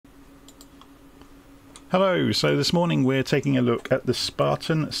Hello, so this morning we're taking a look at the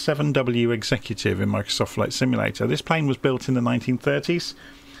Spartan 7W Executive in Microsoft Flight Simulator. This plane was built in the 1930s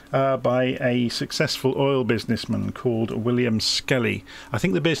by a successful oil businessman called William Skelly. I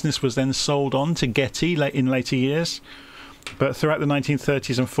think the business was then sold on to Getty in later years, but throughout the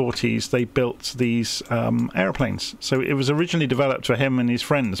 1930s and 40s they built these aeroplanes. So it was originally developed for him and his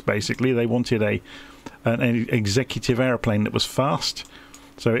friends, basically. They wanted an executive aeroplane that was fast.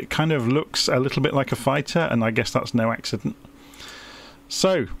 So it kind of looks a little bit like a fighter, and I guess that's no accident.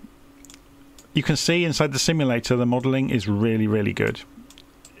 So you can see inside the simulator the modelling is really, really good.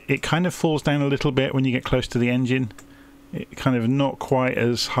 It kind of falls down a little bit when you get close to the engine. It kind of not quite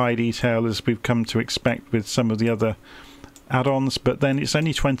as high detail as we've come to expect with some of the other add-ons, but then it's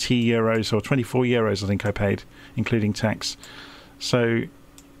only €20 or €24 I think I paid, including tax. So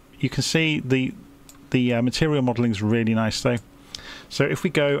you can see the material modelling is really nice though. So if we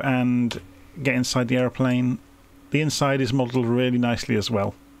go and get inside the aeroplane, the inside is modelled really nicely as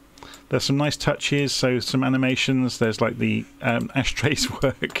well. There's some nice touches, so some animations. There's like the ashtrays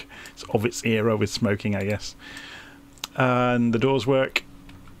work. It's of its era with smoking, I guess. And the doors work,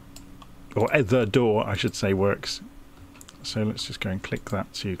 or the door, I should say, works. So let's just go and click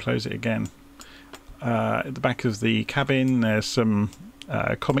that to close it again. At the back of the cabin, there's some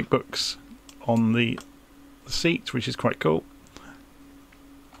comic books on the seat, which is quite cool.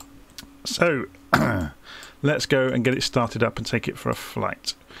 So let's go and get it started up and take it for a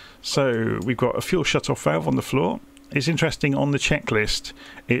flight. So we've got a fuel shut-off valve on the floor. It's interesting, on the checklist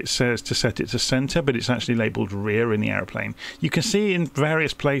it says to set it to center, but it's actually labelled rear in the aeroplane. You can see in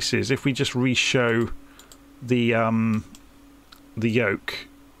various places, if we just re-show the yoke,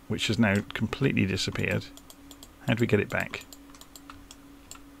 which has now completely disappeared. How do we get it back?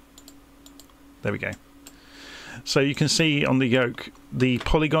 There we go. So you can see on the yoke the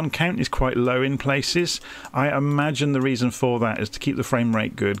polygon count is quite low in places. I imagine the reason for that is to keep the frame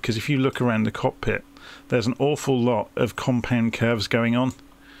rate good, because if you look around the cockpit there's an awful lot of compound curves going on.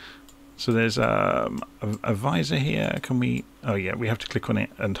 So there's a visor here. Can we... oh yeah, we have to click on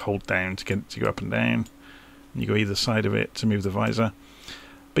it and hold down to get it to go up and down. You go either side of it to move the visor.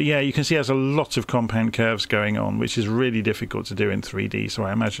 But yeah, you can see there's a lot of compound curves going on, which is really difficult to do in 3D, so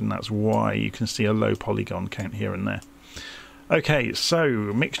I imagine that's why you can see a low polygon count here and there. Okay, so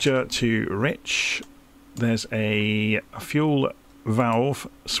mixture to rich. There's a fuel valve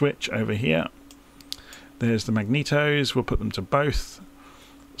switch over here. There's the magnetos, we'll put them to both.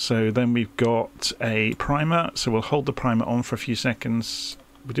 So then we've got a primer, so we'll hold the primer on for a few seconds.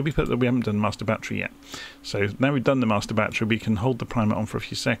 Did we put that? We haven't done the master battery yet. So now we've done the master battery, we can hold the primer on for a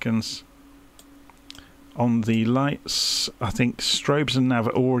few seconds. On the lights, I think strobes and nav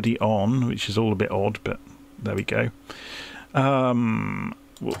are already on, which is all a bit odd, but there we go.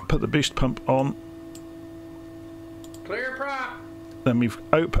 We'll put the boost pump on. Clear prop. Then we've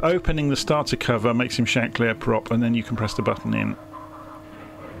opening the starter cover makes him shout clear prop, and then you can press the button in.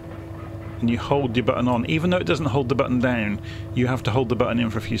 And you hold your button on. Even though it doesn't hold the button down, you have to hold the button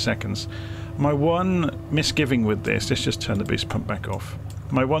in for a few seconds. My one misgiving with this, let's just turn the boost pump back off.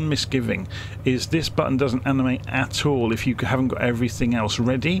 My one misgiving is this button doesn't animate at all if you haven't got everything else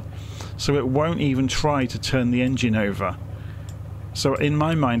ready. So it won't even try to turn the engine over. So in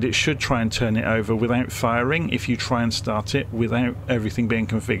my mind it should try and turn it over without firing if you try and start it without everything being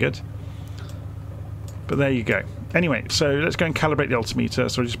configured. But there you go. Anyway, so let's go and calibrate the altimeter.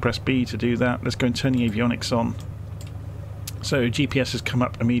 So I'll just press B to do that. Let's go and turn the avionics on. So GPS has come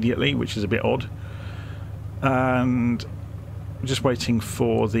up immediately, which is a bit odd. And I'm just waiting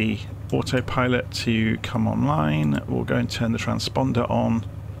for the autopilot to come online. We'll go and turn the transponder on.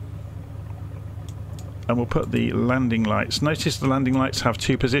 And we'll put the landing lights. Notice the landing lights have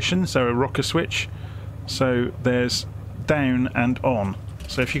two positions. They're a rocker switch. So there's down and on.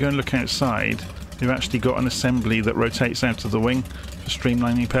 So if you go and look outside, you've actually got an assembly that rotates out of the wing for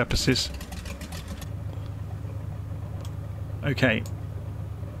streamlining purposes. Okay,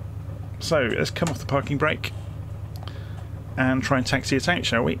 so let's come off the parking brake and try and taxi it out,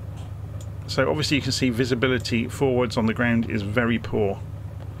 shall we? So obviously you can see visibility forwards on the ground is very poor.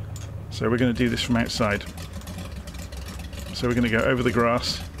 So we're going to do this from outside. So we're going to go over the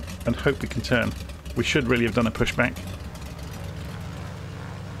grass and hope we can turn. We should really have done a pushback.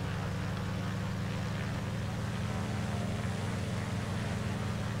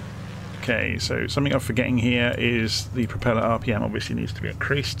 Okay, so something I'm forgetting here is the propeller RPM obviously needs to be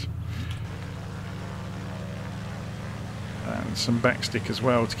increased. And some backstick as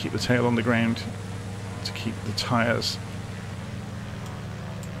well to keep the tail on the ground, to keep the tyres.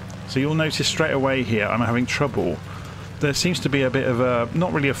 So you'll notice straight away here I'm having trouble there seems to be a bit of a,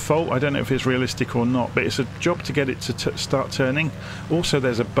 not really a fault, I don't know if it's realistic or not, but it's a job to get it to start turning. Also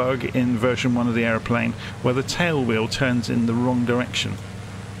there's a bug in version 1 of the aeroplane where the tail wheel turns in the wrong direction.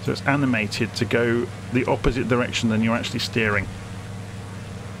 So it's animated to go the opposite direction than you're actually steering.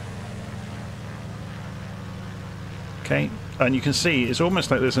 Okay, and you can see it's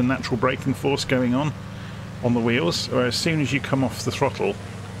almost like there's a natural braking force going on the wheels, where as soon as you come off the throttle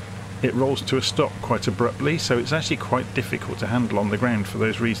it rolls to a stop quite abruptly, so it's actually quite difficult to handle on the ground for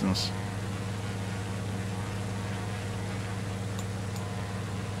those reasons.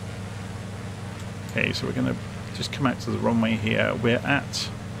 Okay, so we're going to just come out to the runway here. We're at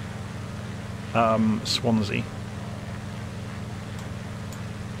Swansea.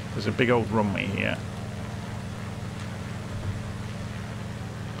 There's a big old runway here.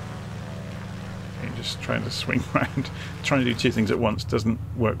 Just trying to swing around. Trying to do two things at once doesn't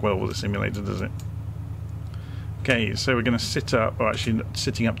work well with a simulator, does it? Okay, so we're going to sit up. Or actually,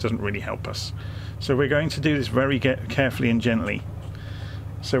 sitting up doesn't really help us. So we're going to do this very carefully and gently.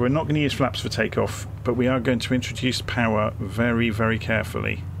 So we're not going to use flaps for takeoff, but we are going to introduce power very, very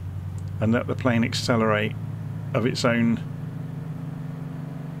carefully and let the plane accelerate of its own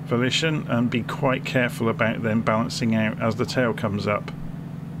volition, and be quite careful about then balancing out as the tail comes up.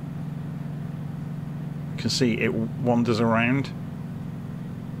 Can see it wanders around,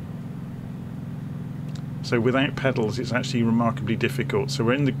 so without pedals it's actually remarkably difficult. So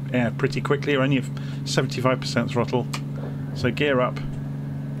we're in the air pretty quickly, we're only at 75% throttle, so gear up.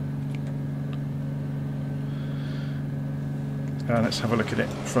 Let's have a look at it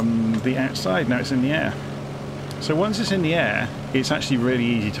from the outside. Now it's in the air. So once it's in the air it's actually really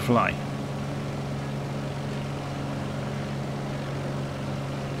easy to fly.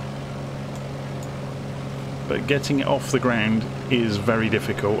 But getting it off the ground is very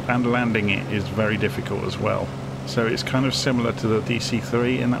difficult, and landing it is very difficult as well. So it's kind of similar to the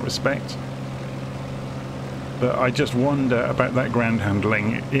DC-3 in that respect. But I just wonder about that ground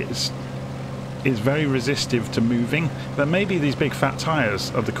handling. It's very resistive to moving. There may be these big fat tyres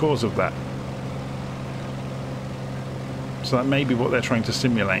are the cause of that. So that may be what they're trying to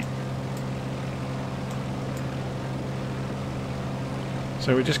simulate.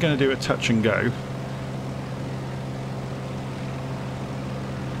 So we're just going to do a touch and go.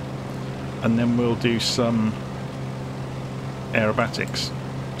 And then we'll do some aerobatics,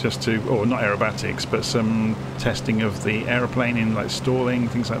 just to, or not aerobatics, but some testing of the aeroplane in like stalling,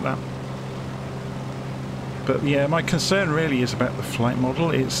 things like that. But yeah, my concern really is about the flight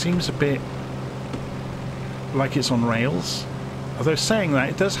model. It seems a bit like it's on rails. Although saying that,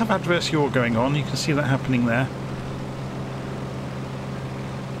 it does have adverse yaw going on, you can see that happening there.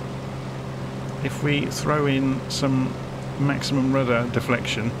 If we throw in some maximum rudder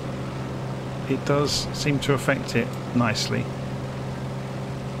deflection, it does seem to affect it nicely.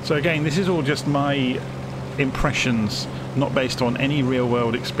 So again, this is all just my impressions, not based on any real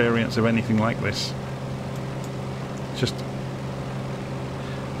world experience of anything like this. Just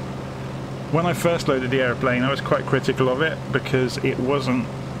when I first loaded the airplane I was quite critical of it because it wasn't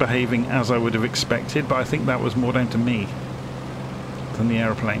behaving as I would have expected, but I think that was more down to me than the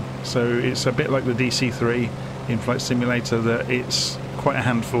airplane. So it's a bit like the DC-3 in-flight simulator, that it's quite a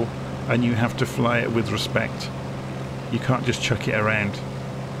handful and you have to fly it with respect. You can't just chuck it around.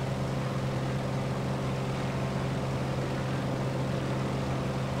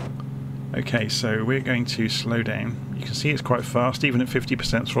 Okay, so we're going to slow down. You can see it's quite fast, even at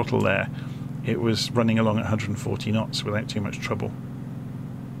 50% throttle there. It was running along at 140 knots without too much trouble.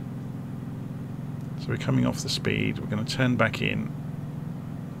 So we're coming off the speed, we're going to turn back in.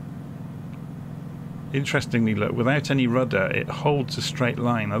 Interestingly, look, without any rudder it holds a straight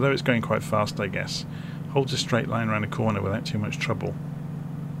line, although it's going quite fast I guess. Holds a straight line around a corner without too much trouble.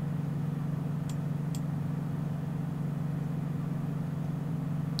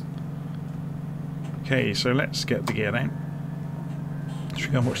 Okay, so let's get the gear down. Should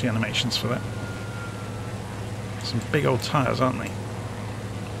we go and watch the animations for that? Some big old tyres, aren't they?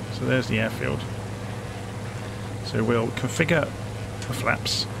 So there's the airfield. So we'll configure the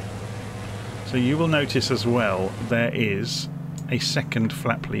flaps. So you will notice as well there is a second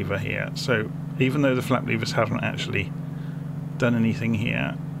flap lever here. So even though the flap levers haven't actually done anything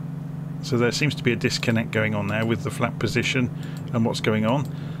here, so there seems to be a disconnect going on there with the flap position and what's going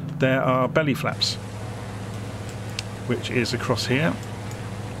on. There are belly flaps, which is across here.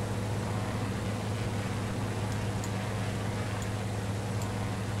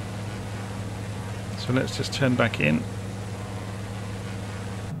 So let's just turn back in.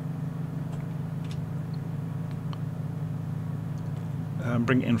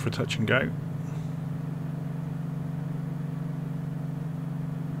 Bring it in for a touch and go.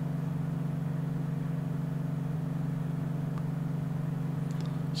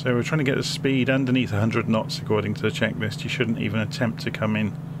 So we're trying to get the speed underneath 100 knots according to the checklist. You shouldn't even attempt to come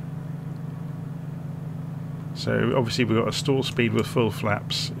in. So obviously we've got a stall speed with full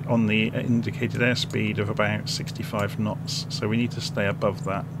flaps on the indicated airspeed of about 65 knots. So we need to stay above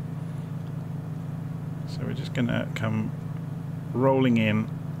that. So we're just going to come rolling in.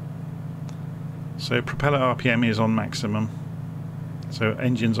 So propeller RPM is on maximum. So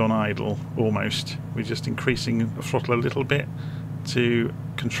engine's on idle almost. We're just increasing the throttle a little bit to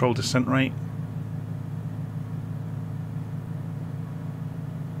control descent rate.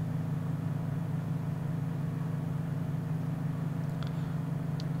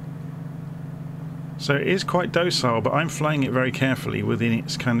 So it is quite docile, but I'm flying it very carefully within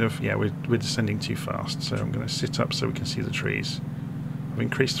its kind of, yeah, we're descending too fast. So I'm going to sit up so we can see the trees. I've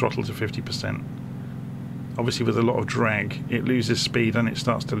increased throttle to 50%. Obviously with a lot of drag, it loses speed and it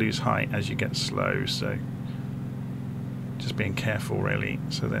starts to lose height as you get slow. So just being careful really.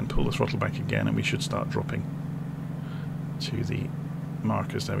 So then pull the throttle back again and we should start dropping to the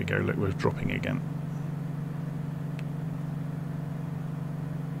markers. There we go, look, we're dropping again.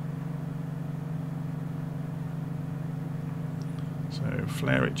 So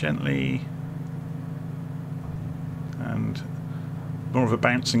flare it gently, and more of a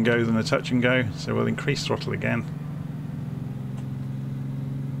bounce and go than a touch and go, so we'll increase throttle again.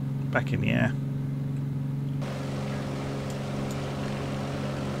 Back in the air.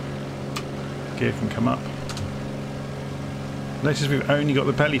 Gear can come up. Notice we've only got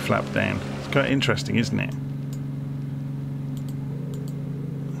the belly flap down. It's quite interesting, isn't it?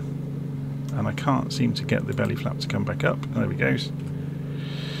 And I can't seem to get the belly flap to come back up. There we go.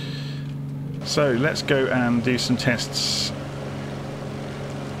 So let's go and do some tests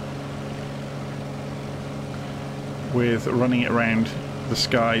with running it around the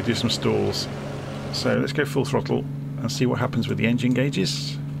sky, do some stalls. So let's go full throttle and see what happens with the engine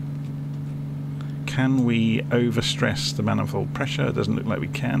gauges. Can we overstress the manifold pressure? It doesn't look like we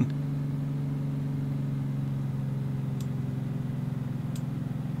can.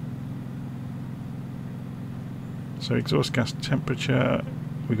 So exhaust gas temperature,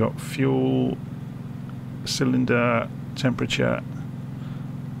 we got fuel, cylinder temperature.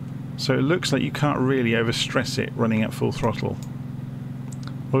 So it looks like you can't really overstress it running at full throttle.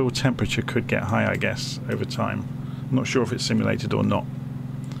 Oil temperature could get high, I guess, over time. I'm not sure if it's simulated or not.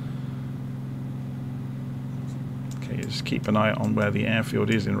 Okay, just keep an eye on where the airfield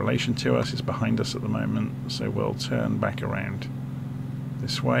is in relation to us. It's behind us at the moment, so we'll turn back around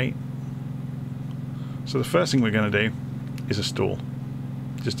this way. So the first thing we're going to do is a stall.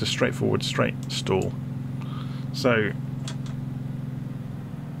 Just a straightforward straight stall. So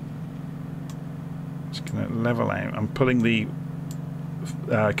just going to level out. I'm pulling the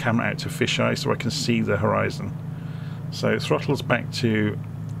camera out to fisheye so I can see the horizon. So throttle's back to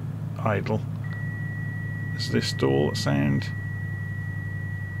idle. Is this stall sound?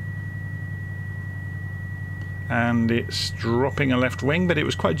 And it's dropping a left wing, but it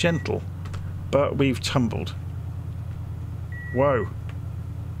was quite gentle. But we've tumbled. Whoa.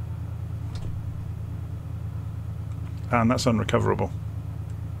 And that's unrecoverable.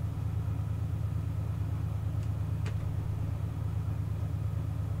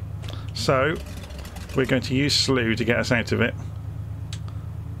 So we're going to use slew to get us out of it.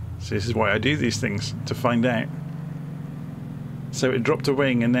 So this is why I do these things, to find out. So it dropped a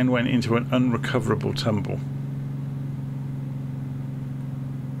wing and then went into an unrecoverable tumble.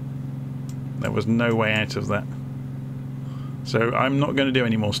 There was no way out of that. So I'm not going to do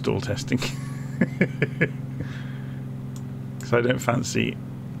any more stall testing. Because I don't fancy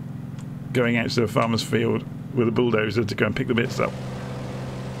going out to a farmer's field with a bulldozer to go and pick the bits up.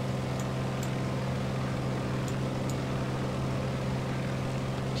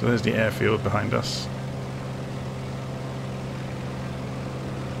 So there's the airfield behind us.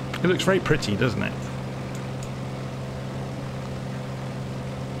 It looks very pretty, doesn't it?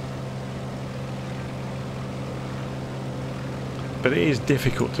 But it is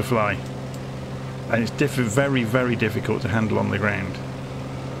difficult to fly, and it's very, very difficult to handle on the ground.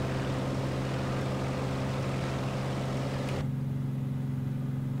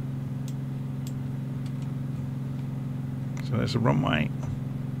 So there's a runway.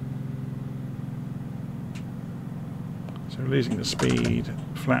 So we're losing the speed,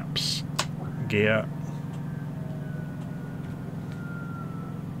 flaps, gear.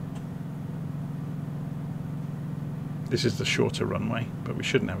 This is the shorter runway, but we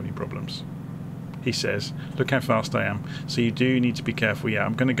shouldn't have any problems. He says, look how fast I am. So you do need to be careful. Yeah,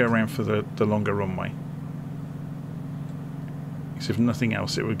 I'm going to go around for the longer runway. Because if nothing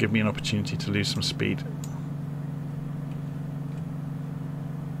else, it would give me an opportunity to lose some speed.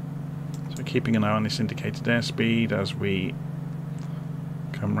 keeping an eye on this indicated airspeed as we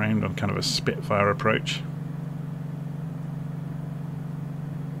come round on kind of a Spitfire approach.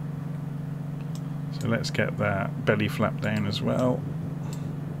 So let's get that belly flap down as well.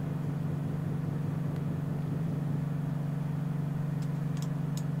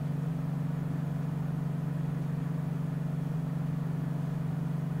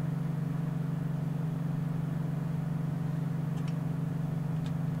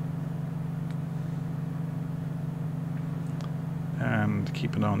 And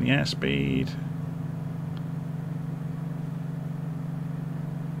keep an eye on the airspeed.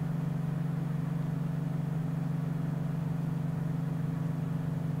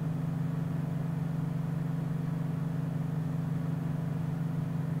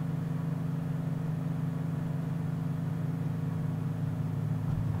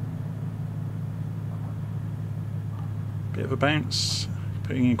 Bit of a bounce,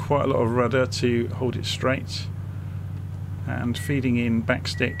 putting in quite a lot of rudder to hold it straight, and feeding in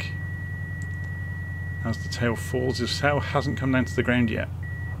backstick as the tail falls. This tail hasn't come down to the ground yet.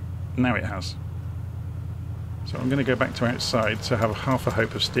 Now it has. So I'm going to go back to outside to have half a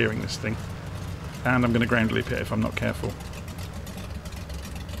hope of steering this thing, and I'm going to ground loop it if I'm not careful.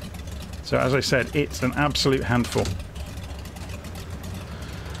 So as I said, it's an absolute handful.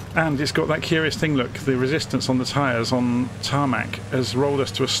 And it's got that curious thing, look, the resistance on the tyres on tarmac has rolled us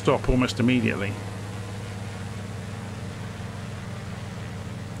to a stop almost immediately.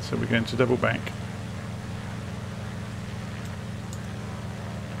 So we're going to double back.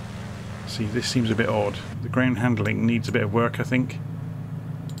 See, this seems a bit odd. The ground handling needs a bit of work, I think.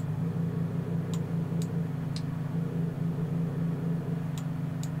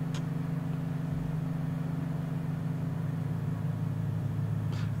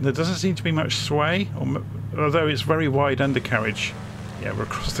 There doesn't seem to be much sway, although it's very wide undercarriage. Yeah, we're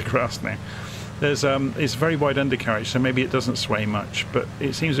across the grass now. There's it's very wide undercarriage, so maybe it doesn't sway much, but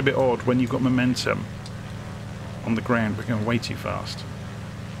it seems a bit odd when you've got momentum on the ground. We're going way too fast.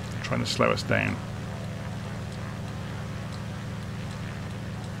 Trying to slow us down.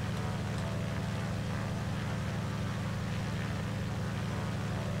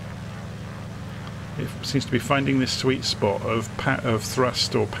 It seems to be finding this sweet spot of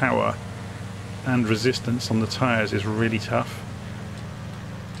thrust or power and resistance on the tyres is really tough.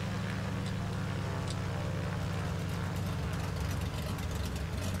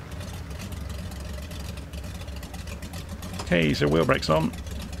 Okay, so wheel brakes on.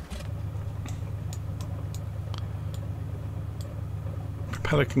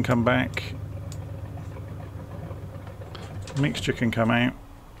 Propeller can come back. Mixture can come out,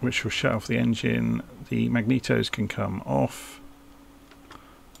 which will shut off the engine. The magnetos can come off.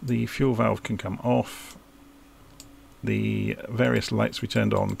 The fuel valve can come off. The various lights we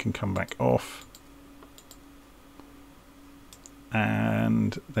turned on can come back off.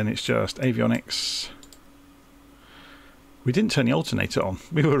 And then it's just avionics. We didn't turn the alternator on.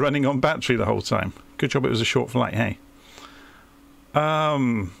 We were running on battery the whole time. Good job it was a short flight, hey?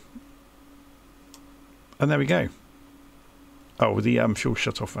 And there we go. Oh, the fuel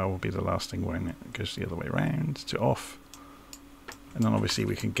shut-off valve will be the last thing, won't it? It goes the other way around to off. And then obviously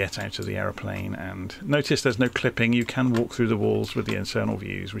we can get out of the aeroplane, and notice there's no clipping. You can walk through the walls with the internal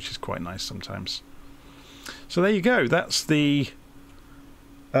views, which is quite nice sometimes. So there you go. That's the...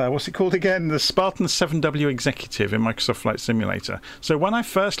 what's it called again? The Spartan 7W Executive in Microsoft Flight Simulator. So when I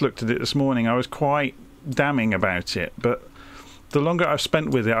first looked at it this morning, I was quite damning about it, but the longer I've spent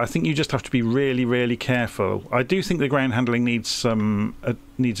with it, I think you just have to be really, really careful. I do think the ground handling needs some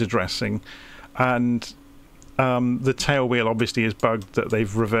needs addressing, and the tail wheel obviously is bugged that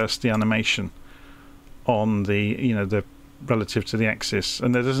they've reversed the animation on the the relative to the axis,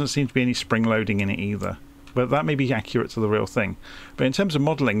 and there doesn't seem to be any spring loading in it either. But that may be accurate to the real thing. But in terms of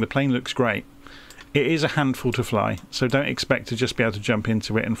modelling, the plane looks great. It is a handful to fly, so don't expect to just be able to jump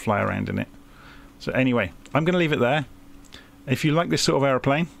into it and fly around in it. So anyway, I'm going to leave it there. If you like this sort of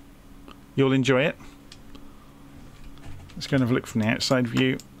aeroplane, you'll enjoy it. Let's go and have a look from the outside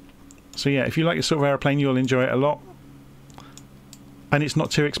view. So yeah, if you like this sort of aeroplane, you'll enjoy it a lot. And it's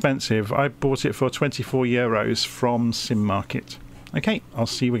not too expensive. I bought it for €24 from Sim Market. Okay, I'll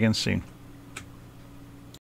see you again soon.